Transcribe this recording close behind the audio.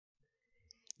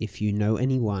If you know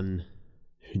anyone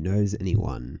who knows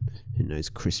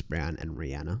Chris Brown and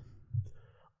Rihanna,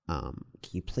 can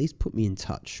you please put me in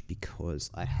touch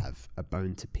because I have a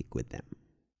bone to pick with them.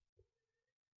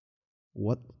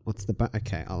 What's the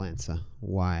okay, I'll answer.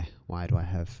 Why do I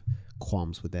have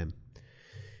qualms with them?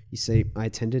 You see, I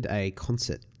attended a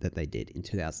concert that they did in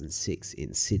 2006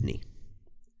 in Sydney,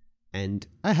 and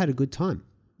I had a good time.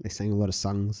 They sang a lot of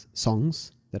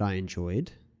songs that I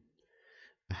enjoyed.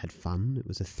 I had fun. It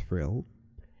was a thrill.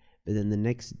 But then the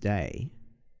next day,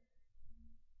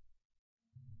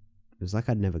 it was like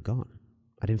I'd never gone.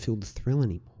 I didn't feel the thrill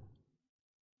anymore.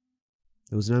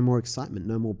 There was no more excitement,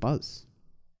 no more buzz.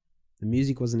 The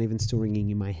music wasn't even still ringing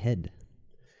in my head.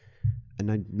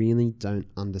 And I really don't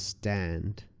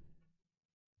understand.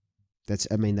 That's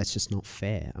just not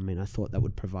fair. I thought that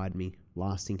would provide me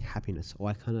lasting happiness.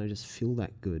 Why can't I just feel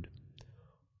that good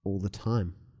all the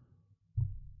time?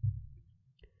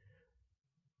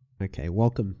 Okay,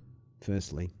 welcome,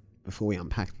 firstly, before we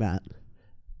unpack that,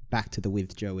 back to the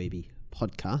With Joe Wehbe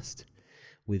podcast.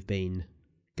 We've been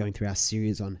going through our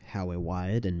series on how we're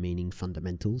wired and meaning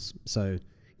fundamentals. So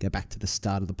go back to the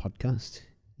start of the podcast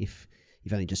if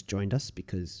you've only just joined us,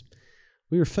 because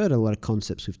we refer to a lot of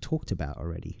concepts we've talked about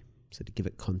already. So to give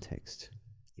it context,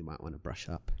 you might want to brush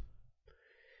up.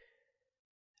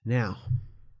 Now,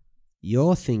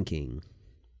 you're thinking,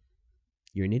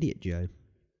 you're an idiot, Joe.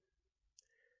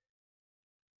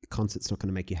 A concert's not going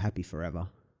to make you happy forever.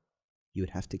 You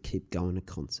would have to keep going to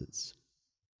concerts.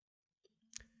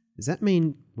 Does that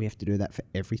mean we have to do that for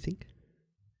everything?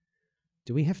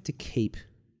 Do we have to keep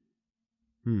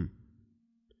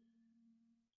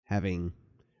having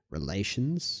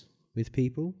relations with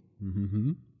people?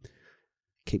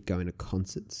 Keep going to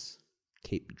concerts?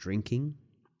 Keep drinking?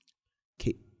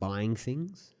 Keep buying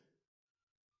things?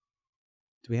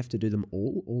 Do we have to do them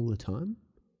all the time?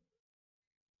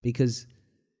 Because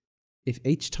if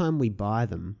each time we buy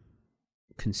them,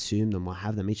 consume them or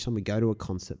have them, each time we go to a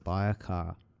concert, buy a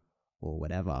car or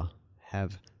whatever,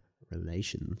 have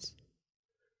relations,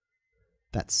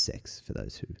 that's sex for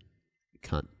those who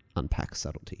can't unpack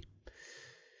subtlety.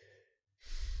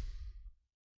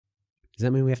 Does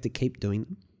that mean we have to keep doing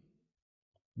them?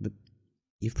 But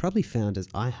you've probably found, as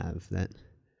I have, that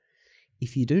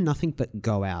if you do nothing but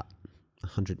go out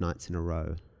 100 nights in a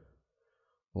row,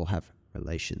 or have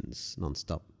relations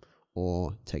nonstop,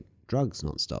 or take drugs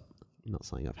nonstop, not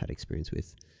something I've had experience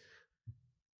with,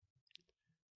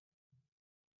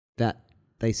 that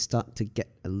they start to get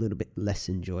a little bit less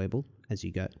enjoyable as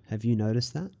you go. Have you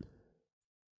noticed that?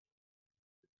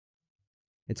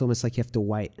 It's almost like you have to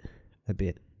wait a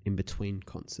bit in between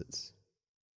concerts,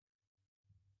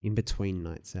 in between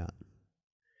nights out,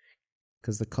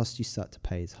 because the cost you start to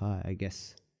pay is high, I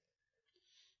guess.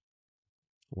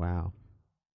 Wow.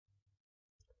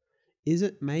 Is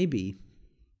it maybe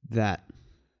that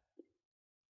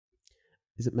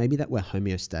we're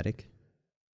homeostatic?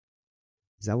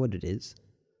 Is that what it is?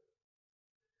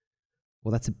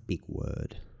 Well, that's a big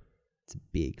word. It's a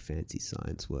big fancy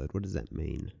science word. What does that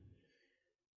mean?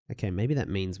 Okay, maybe that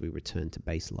means we return to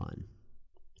baseline.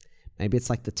 Maybe it's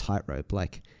like the tightrope,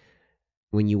 like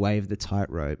when you wave the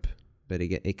tightrope, but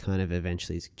it kind of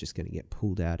eventually is just going to get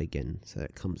pulled out again, so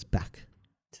that it comes back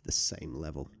to the same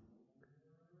level.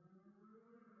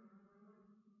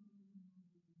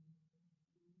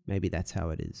 Maybe that's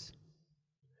how it is.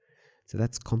 So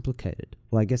that's complicated.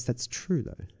 Well, I guess that's true,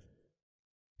 though.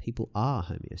 People are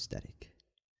homeostatic.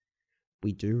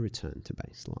 We do return to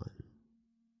baseline.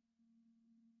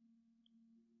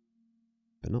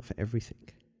 But not for everything.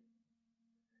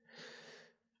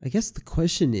 I guess the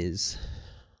question is,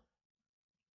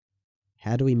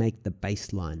 how do we make the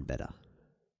baseline better?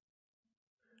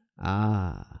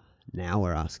 Now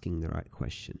we're asking the right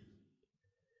question.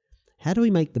 How do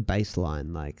we make the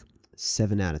baseline like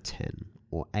 7 out of 10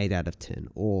 or 8 out of 10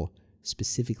 or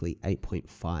specifically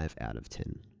 8.5 out of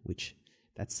 10, which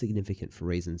that's significant for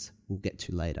reasons we'll get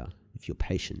to later if you're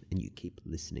patient and you keep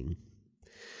listening.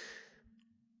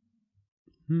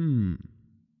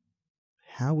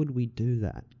 How would we do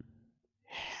that?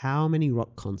 How many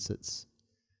rock concerts?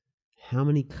 How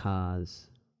many cars?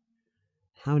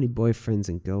 How many boyfriends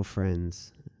and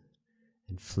girlfriends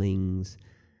and flings?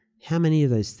 How many of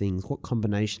those things, what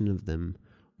combination of them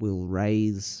will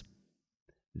raise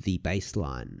the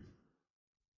baseline?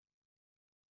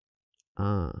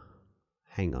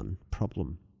 Hang on,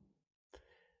 problem.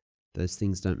 Those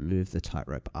things don't move the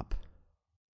tightrope up.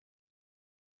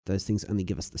 Those things only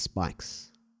give us the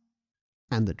spikes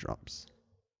and the drops.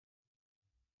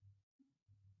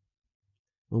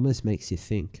 Almost makes you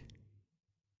think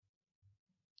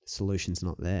the solution's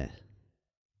not there.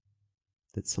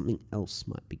 that something else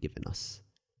might be giving us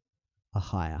a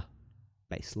higher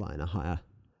baseline, a higher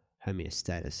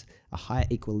homeostasis, a higher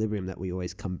equilibrium that we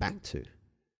always come back to.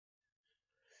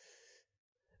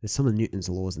 There's some of Newton's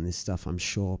laws in this stuff, I'm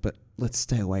sure, but let's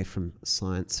stay away from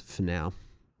science for now.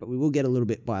 But we will get a little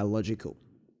bit biological.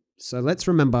 So let's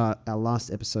remember our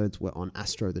last episodes were on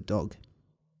Astro the dog.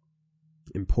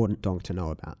 Important dog to know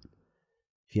about.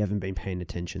 If you haven't been paying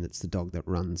attention, it's the dog that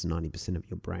runs 90% of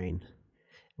your brain.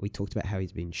 We talked about how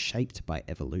he's been shaped by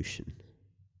evolution,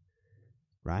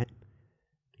 right?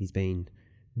 He's been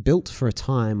built for a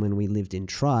time when we lived in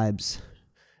tribes,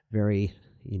 very,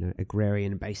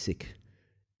 agrarian, basic,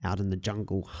 out in the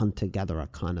jungle, hunter-gatherer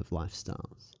kind of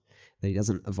lifestyles. That he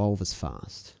doesn't evolve as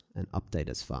fast and update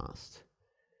as fast.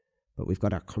 But we've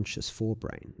got our conscious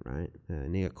forebrain, right?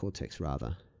 Neocortex,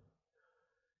 rather.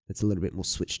 It's a little bit more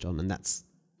switched on, and that's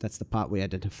the part we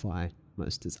identify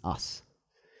most as us.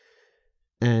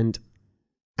 And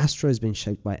Astro's been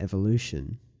shaped by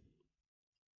evolution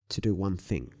to do one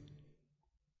thing.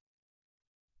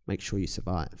 Make sure you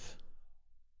survive.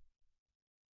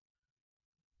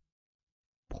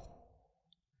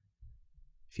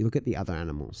 If you look at the other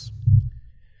animals,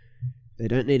 they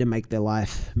don't need to make their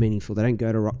life meaningful. They don't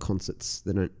go to rock concerts.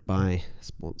 They don't buy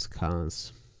sports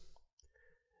cars.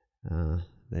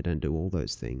 They don't do all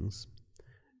those things.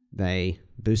 They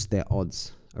boost their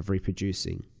odds of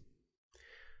reproducing.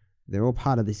 They're all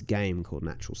part of this game called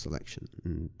natural selection.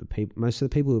 And most of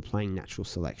the people who are playing natural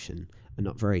selection are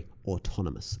not very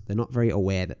autonomous. They're not very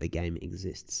aware that the game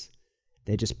exists.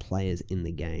 They're just players in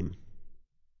the game.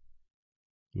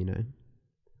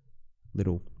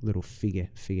 Little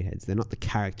figureheads. They're not the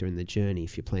character in the journey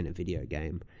if you're playing a video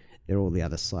game. They're all the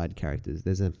other side characters. I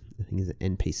think there's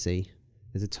an NPC.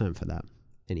 There's a term for that.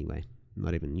 Anyway, I'm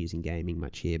not even using gaming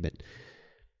much here, but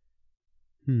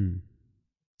they're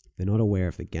not aware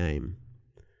of the game.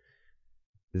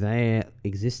 Their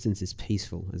existence is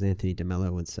peaceful, as Anthony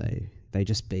DeMello would say. They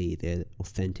just be. They're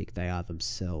authentic. They are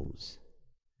themselves.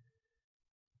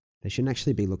 They shouldn't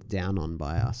actually be looked down on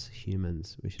by us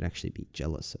humans. We should actually be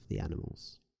jealous of the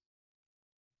animals.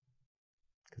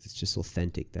 Because it's just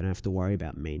authentic. They don't have to worry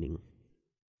about meaning,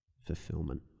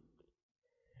 fulfillment.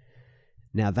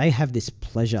 Now, they have this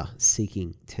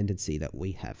pleasure-seeking tendency that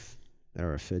we have, that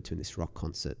are referred to in this rock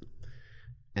concert.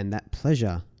 And that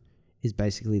pleasure is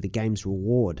basically the game's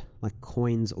reward, like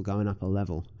coins or going up a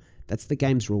level. That's the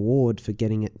game's reward for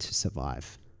getting it to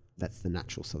survive. That's the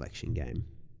natural selection game.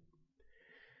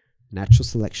 Natural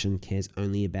selection cares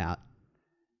only about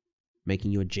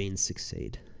making your genes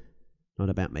succeed, not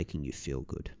about making you feel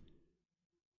good.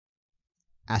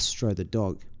 Astro the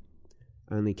dog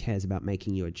only cares about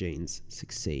making your genes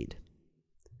succeed,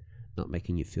 not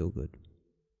making you feel good.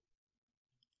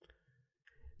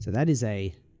 So that is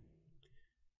a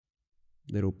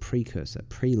little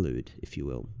prelude, if you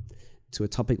will, to a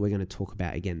topic we're going to talk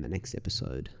about again in the next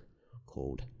episode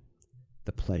called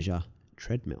the pleasure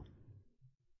treadmill.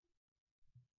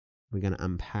 We're going to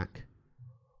unpack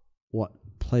what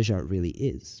pleasure really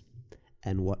is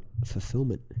and what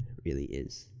fulfillment really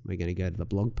is. We're going to go to the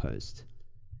blog post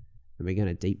and we're going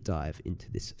to deep dive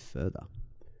into this further.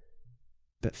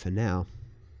 But for now,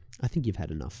 I think you've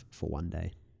had enough for one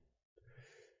day.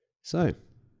 So,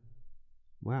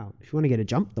 wow, if you want to get a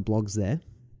jump, the blog's there.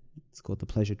 It's called The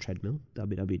Pleasure Treadmill,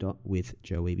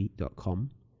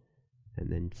 www.withjoewehbe.com,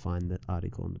 and then find the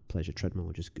article on the pleasure treadmill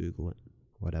or just Google it,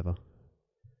 whatever.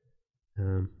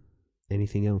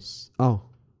 Anything else? Oh,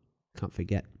 can't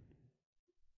forget.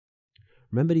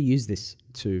 Remember to use this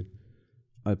to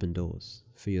open doors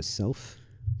for yourself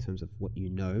in terms of what you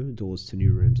know, doors to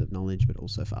new rooms of knowledge, but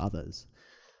also for others.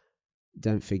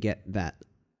 Don't forget that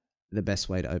the best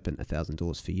way to open 1,000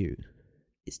 doors for you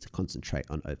is to concentrate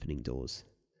on opening doors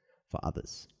for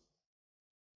others.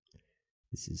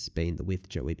 This has been the With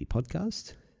Joe Wehbe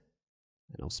podcast,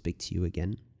 and I'll speak to you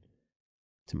again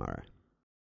tomorrow.